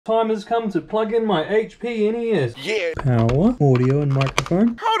Time has come to plug in my HP NES. Yeah. Power, audio and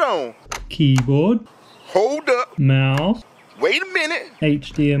microphone. Hold on. Keyboard. Hold up. Mouse. Wait a minute.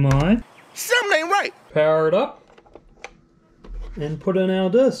 HDMI. Something ain't right. Power it up. And put in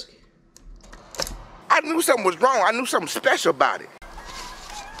our disc. I knew something was wrong. I knew something special about it.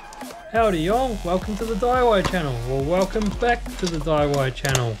 Howdy y'all, welcome to the DIY channel, or welcome back to the DIY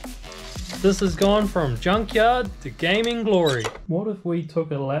channel. This has gone from junkyard to gaming glory. What if we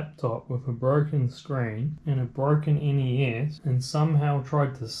took a laptop with a broken screen and a broken NES and somehow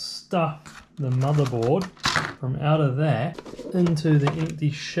tried to stuff the motherboard from out of that into the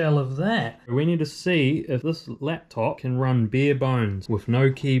empty shell of that? We need to see if this laptop can run bare bones with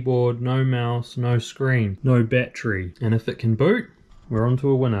no keyboard, no mouse, no screen, no battery. And if it can boot, we're on to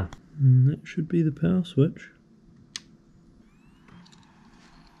a winner. And that should be the power switch.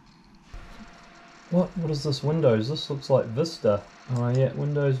 What is this Windows? This looks like Vista. Oh yeah,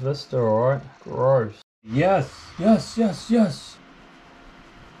 Windows Vista, alright. Gross. Yes, yes, yes, yes.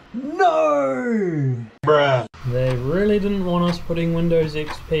 No! Bruh. They really didn't want us putting Windows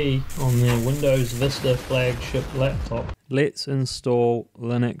XP on their Windows Vista flagship laptop. Let's install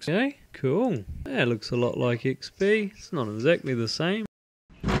Linux. Okay, cool. That looks a lot like XP. It's not exactly the same.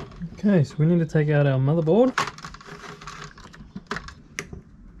 Okay, so we need to take out our motherboard.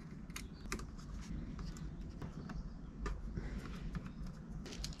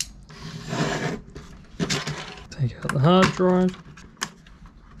 Take out the hard drive.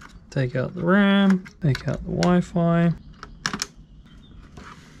 Take out the RAM. Take out the Wi-Fi.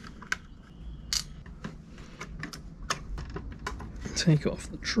 Take off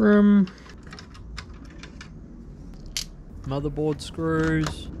the trim. Motherboard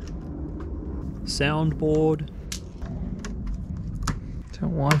screws. Soundboard. Our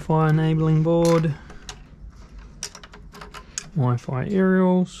Wi-Fi enabling board. Wi-Fi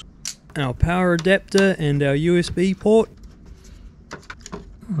aerials. Our power adapter and our USB port.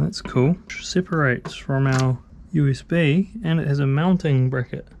 Oh, that's cool. It separates from our USB and it has a mounting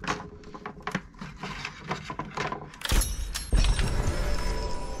bracket.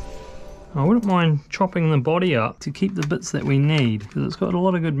 I wouldn't mind chopping the body up to keep the bits that we need because it's got a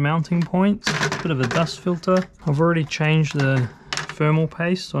lot of good mounting points. A bit of a dust filter. I've already changed the thermal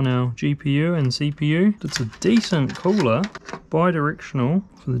paste on our GPU and CPU. It's a decent cooler, bi-directional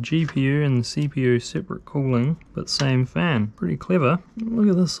for the GPU and the CPU, separate cooling, but same fan. Pretty clever. Look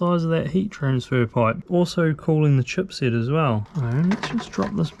at the size of that heat transfer pipe. Also cooling the chipset as well. So let's just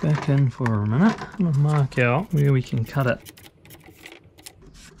drop this back in for a minute. I'm gonna mark out where we can cut it.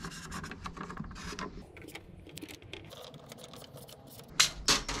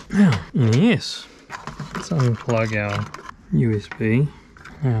 Now, yes, let's unplug our USB,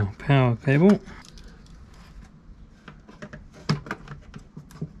 our power cable.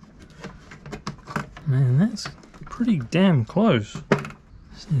 Man, that's pretty damn close.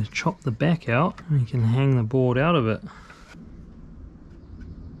 Just need to chop the back out and we can hang the board out of it.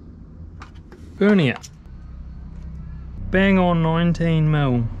 Vernier. Bang on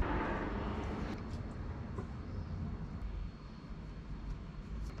 19mm.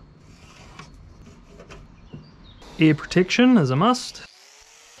 Air protection is a must.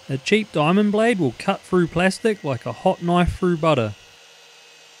 A cheap diamond blade will cut through plastic like a hot knife through butter.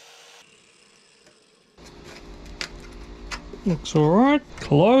 Looks alright.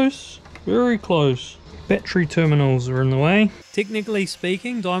 Close. Very close. Battery terminals are in the way. Technically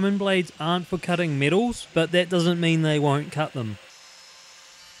speaking, diamond blades aren't for cutting metals, but that doesn't mean they won't cut them.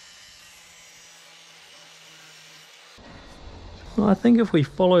 Well, I think if we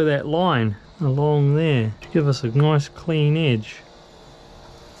follow that line along there, give us a nice clean edge.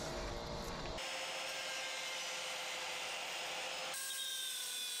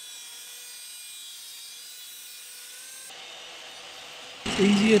 It's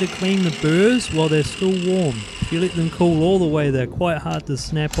easier to clean the burrs while they're still warm. If you let them cool all the way, they're quite hard to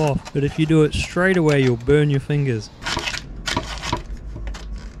snap off, but if you do it straight away, you'll burn your fingers.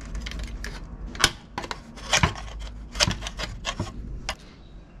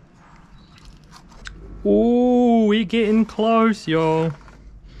 Oh, we're getting close, y'all.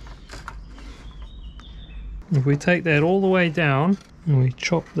 If we take that all the way down and we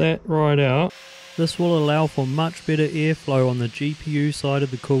chop that right out, this will allow for much better airflow on the GPU side of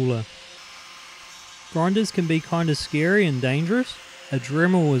the cooler. Grinders can be kinda scary and dangerous. A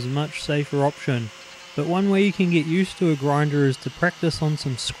Dremel is a much safer option, but one way you can get used to a grinder is to practice on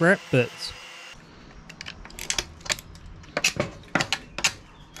some scrap bits.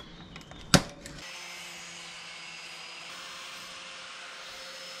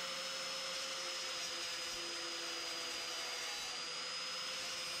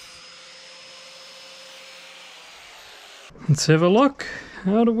 Let's have a look.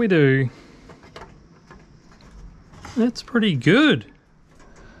 How do we do? That's pretty good.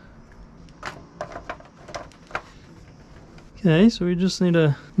 Okay, so we just need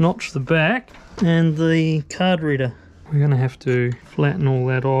to notch the back and the card reader. We're going to have to flatten all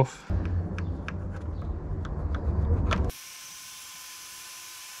that off.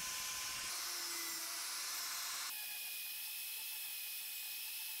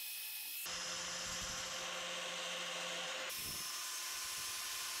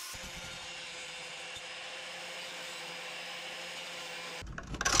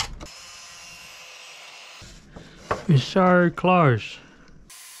 We're so close.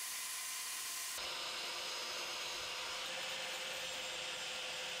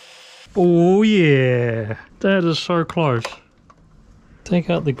 Oh yeah, that is so close. Take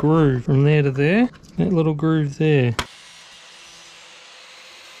out the groove from there to there, that little groove there.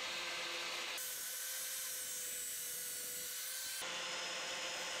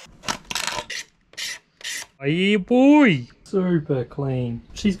 Oh yeah boy! Super clean.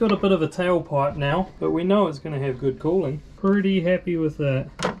 She's got a bit of a tailpipe now, but we know it's going to have good cooling. Pretty happy with that.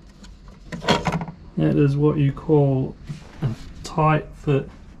 That is what you call a tight fit.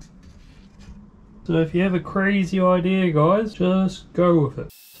 So if you have a crazy idea guys, just go with it.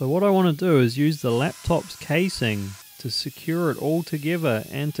 So what I want to do is use the laptop's casing to secure it all together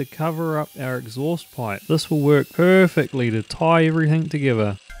and to cover up our exhaust pipe. This will work perfectly to tie everything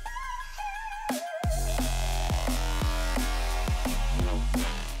together.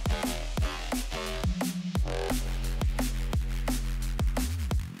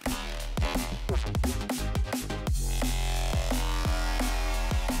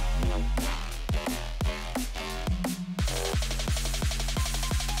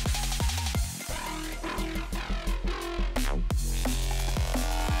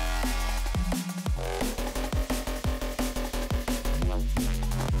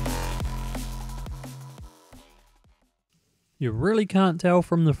 You really can't tell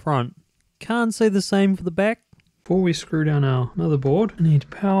from the front. Can't say the same for the back. Before we screw down our motherboard, we need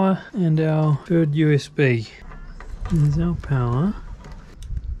power and our third USB. There's our power.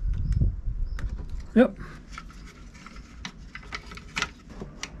 Yep.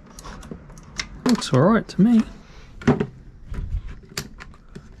 Looks alright to me.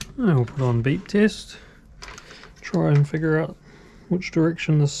 I'll put on beep test. Try and figure out which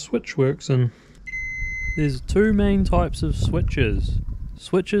direction the switch works in. There's two main types of switches.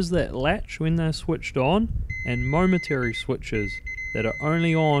 Switches that latch when they're switched on, and momentary switches that are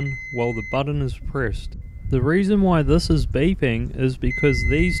only on while the button is pressed. The reason why this is beeping is because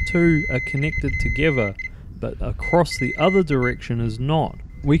these two are connected together, but across the other direction is not.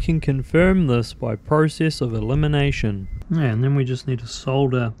 We can confirm this by process of elimination. Yeah, and then we just need to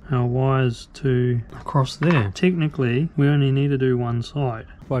solder our wires to across there. Technically, we only need to do one side.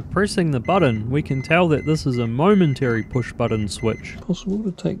 By pressing the button, we can tell that this is a momentary push button switch. Possible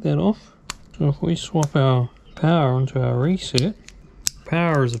to take that off. So if we swap our power onto our reset,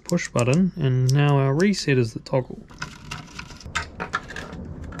 power is a push button and now our reset is the toggle.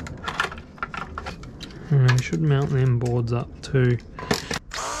 And we should mount them boards up too.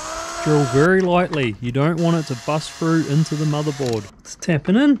 Drill very lightly, you don't want it to bust through into the motherboard. It's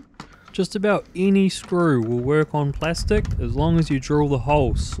tapping in. Just about any screw will work on plastic as long as you drill the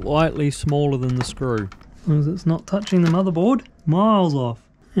hole slightly smaller than the screw. As long as it's not touching the motherboard, miles off.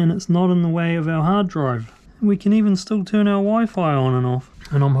 And it's not in the way of our hard drive. We can even still turn our Wi-Fi on and off.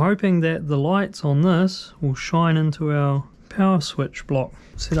 And I'm hoping that the lights on this will shine into our power switch block.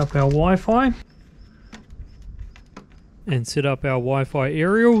 Set up our Wi-Fi. And set up our Wi-Fi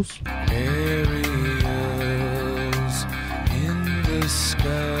aerials. Aerials in the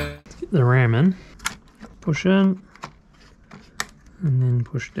sky. Get the RAM in. Push in. And then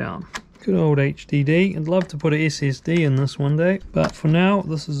push down. Good old HDD. I'd love to put an SSD in this one day. But for now,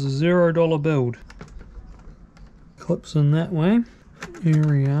 this is a $0 build. Clips in that way.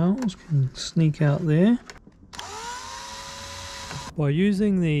 Aerials can sneak out there. By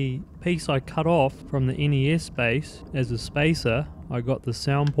using the piece I cut off from the NES base as a spacer, I got the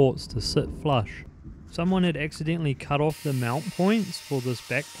sound ports to sit flush. Someone had accidentally cut off the mount points for this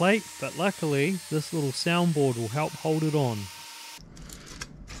back plate, but luckily this little soundboard will help hold it on.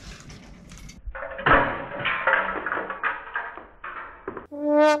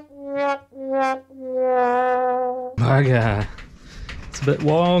 Bugger. It's a bit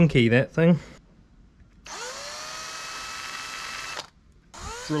wonky, that thing.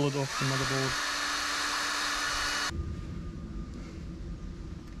 Drill it off the motherboard.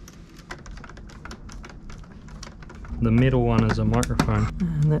 The middle one is a microphone.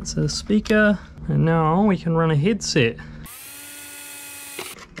 And that's a speaker. And now we can run a headset.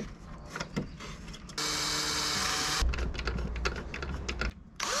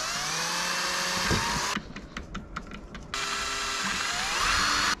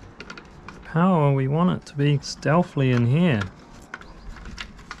 power, we want it to be stealthily in here.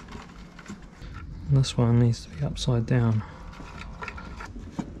 And this one needs to be upside down.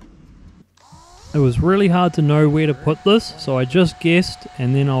 It was really hard to know where to put this, so I just guessed,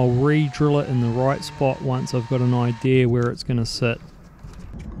 and then I'll re-drill it in the right spot once I've got an idea where it's going to sit.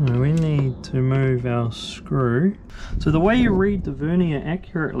 Now we need to move our screw. So the way you read the vernier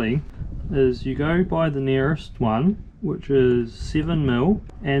accurately is you go by the nearest one, which is 7mm,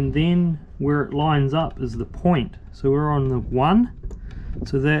 and then where it lines up is the point. So we're on the 1,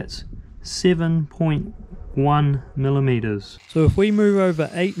 so that's 7.1 millimeters. So if we move over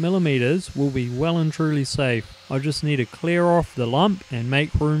 8 millimeters, we'll be well and truly safe. I just need to clear off the lump and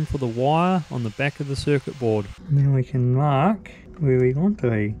make room for the wire on the back of the circuit board. And then we can mark where we want to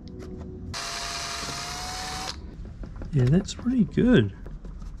be. Yeah, that's pretty good.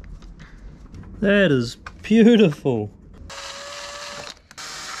 That is beautiful.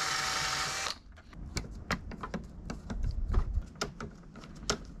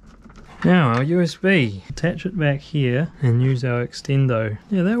 Now our USB, attach it back here and use our extendo.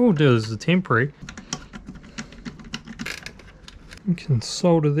 Yeah, that will do as a temporary. You can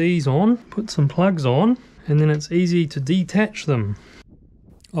solder these on, put some plugs on, and then it's easy to detach them.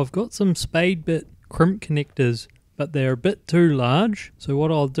 I've got some spade bit crimp connectors, but they're a bit too large, so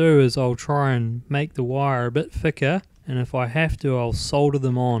what I'll do is I'll try and make the wire a bit thicker, and if I have to I'll solder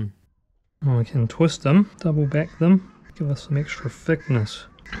them on. I can twist them, double back them, give us some extra thickness.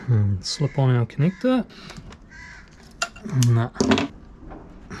 And slip on our connector. Nah.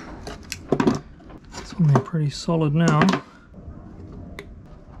 It's on there pretty solid now.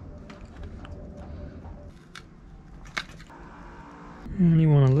 Only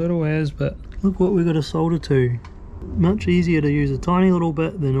want a little as, but look what we've got to solder to. Much easier to use a tiny little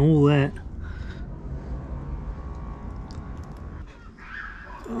bit than all that.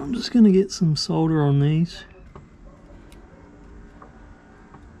 I'm just going to get some solder on these.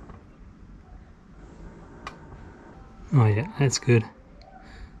 Oh yeah, that's good.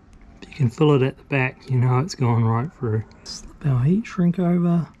 If you can fill it at the back, you know it's gone right through. Slip our heat shrink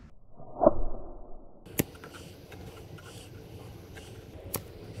over.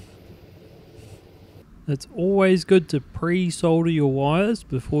 It's always good to pre-solder your wires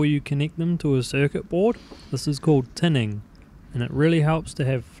before you connect them to a circuit board. This is called tinning, and it really helps to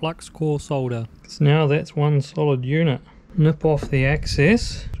have flux core solder. So now that's one solid unit. Nip off the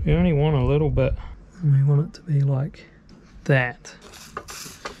access. We only want a little bit, and we want it to be like that.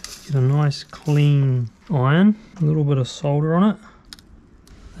 Get a nice clean iron, a little bit of solder on it.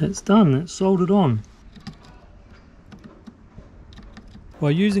 That's done, that's soldered on. By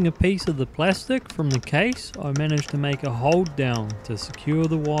using a piece of the plastic from the case, I managed to make a hold down to secure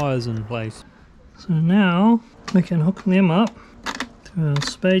the wires in place. So now we can hook them up to our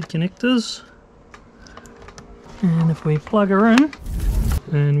spade connectors, and if we plug her in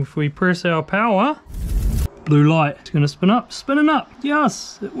and if we press our power, blue light, it's going to spin up, spinning up.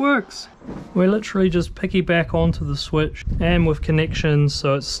 Yes, it works. We literally just piggyback onto the switch and with connections,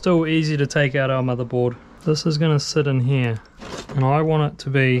 so it's still easy to take out our motherboard. This is going to sit in here, and I want it to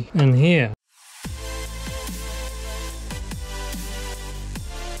be in here.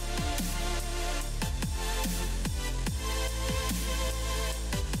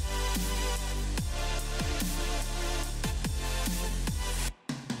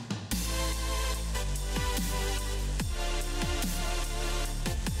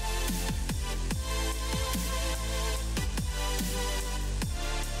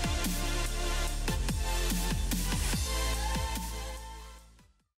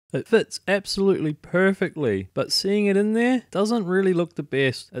 It fits absolutely perfectly, but seeing it in there doesn't really look the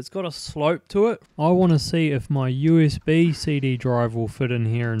best. It's got a slope to it. I want to see if my USB CD drive will fit in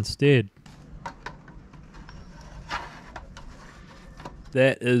here instead.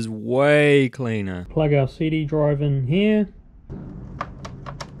 That is way cleaner. Plug our CD drive in here.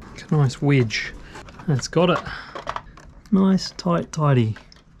 A nice wedge. That's got it. Nice, tight, tidy.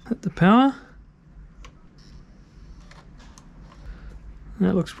 Hit the power.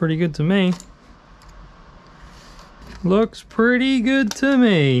 That looks pretty good to me. Looks pretty good to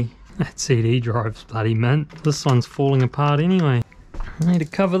me. That CD drive's bloody mint. This one's falling apart anyway. I need to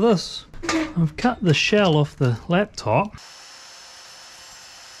cover this. I've cut the shell off the laptop.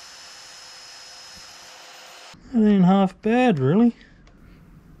 It ain't half bad really.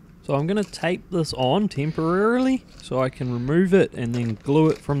 So I'm going to tape this on temporarily so I can remove it and then glue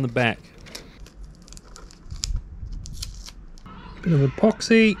it from the back. Bit of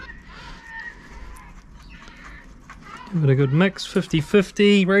epoxy. Give it a good mix,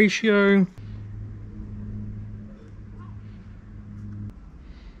 50-50 ratio.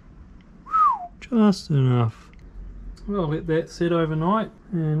 Just enough. We'll let that set overnight,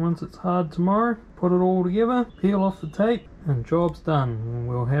 and once it's hard tomorrow, put it all together, peel off the tape, and job's done. And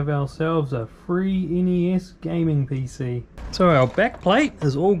we'll have ourselves a free NES gaming PC. So our back plate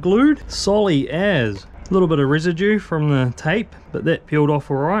is all glued, solid as. A little bit of residue from the tape, but that peeled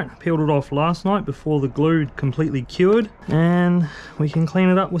off alright. Peeled it off last night before the glue completely cured, and we can clean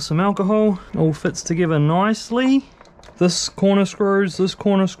it up with some alcohol. All fits together nicely. This corner screws,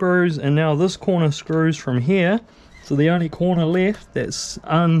 and now this corner screws from here. So the only corner left that's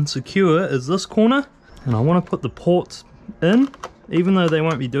unsecure is this corner, and I want to put the ports in, even though they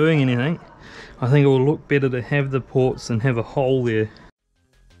won't be doing anything. I think it will look better to have the ports and have a hole there.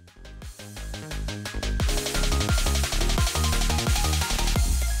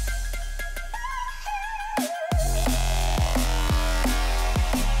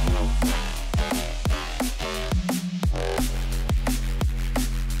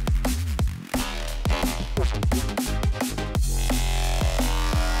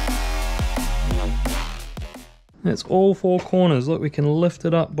 That's all four corners. Look, we can lift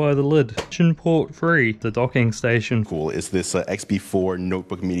it up by the lid. Port free. The docking station. Cool. Is this a XB4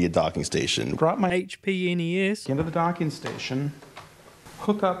 notebook media docking station? Brought my HPNES into the docking station,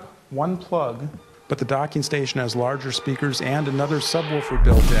 hook up one plug, but the docking station has larger speakers and another subwoofer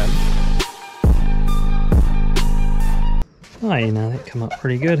built in. Oh, you know, that come up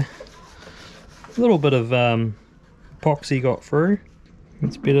pretty good. A little bit of epoxy got through.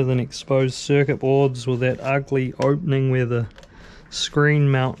 It's better than exposed circuit boards with that ugly opening where the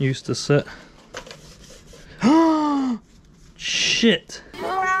screen mount used to sit. Shit!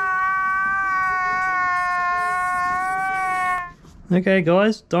 Okay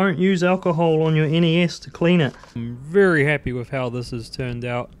guys, don't use alcohol on your NES to clean it. I'm very happy with how this has turned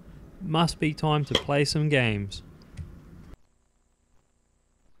out. Must be time to play some games.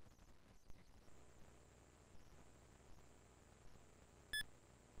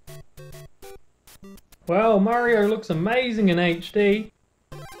 Wow, Mario looks amazing in HD.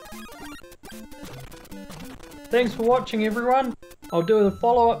 Thanks for watching everyone. I'll do a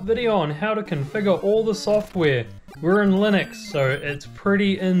follow-up video on how to configure all the software. We're in Linux, so it's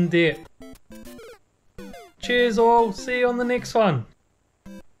pretty in-depth. Cheers all, see you on the next one.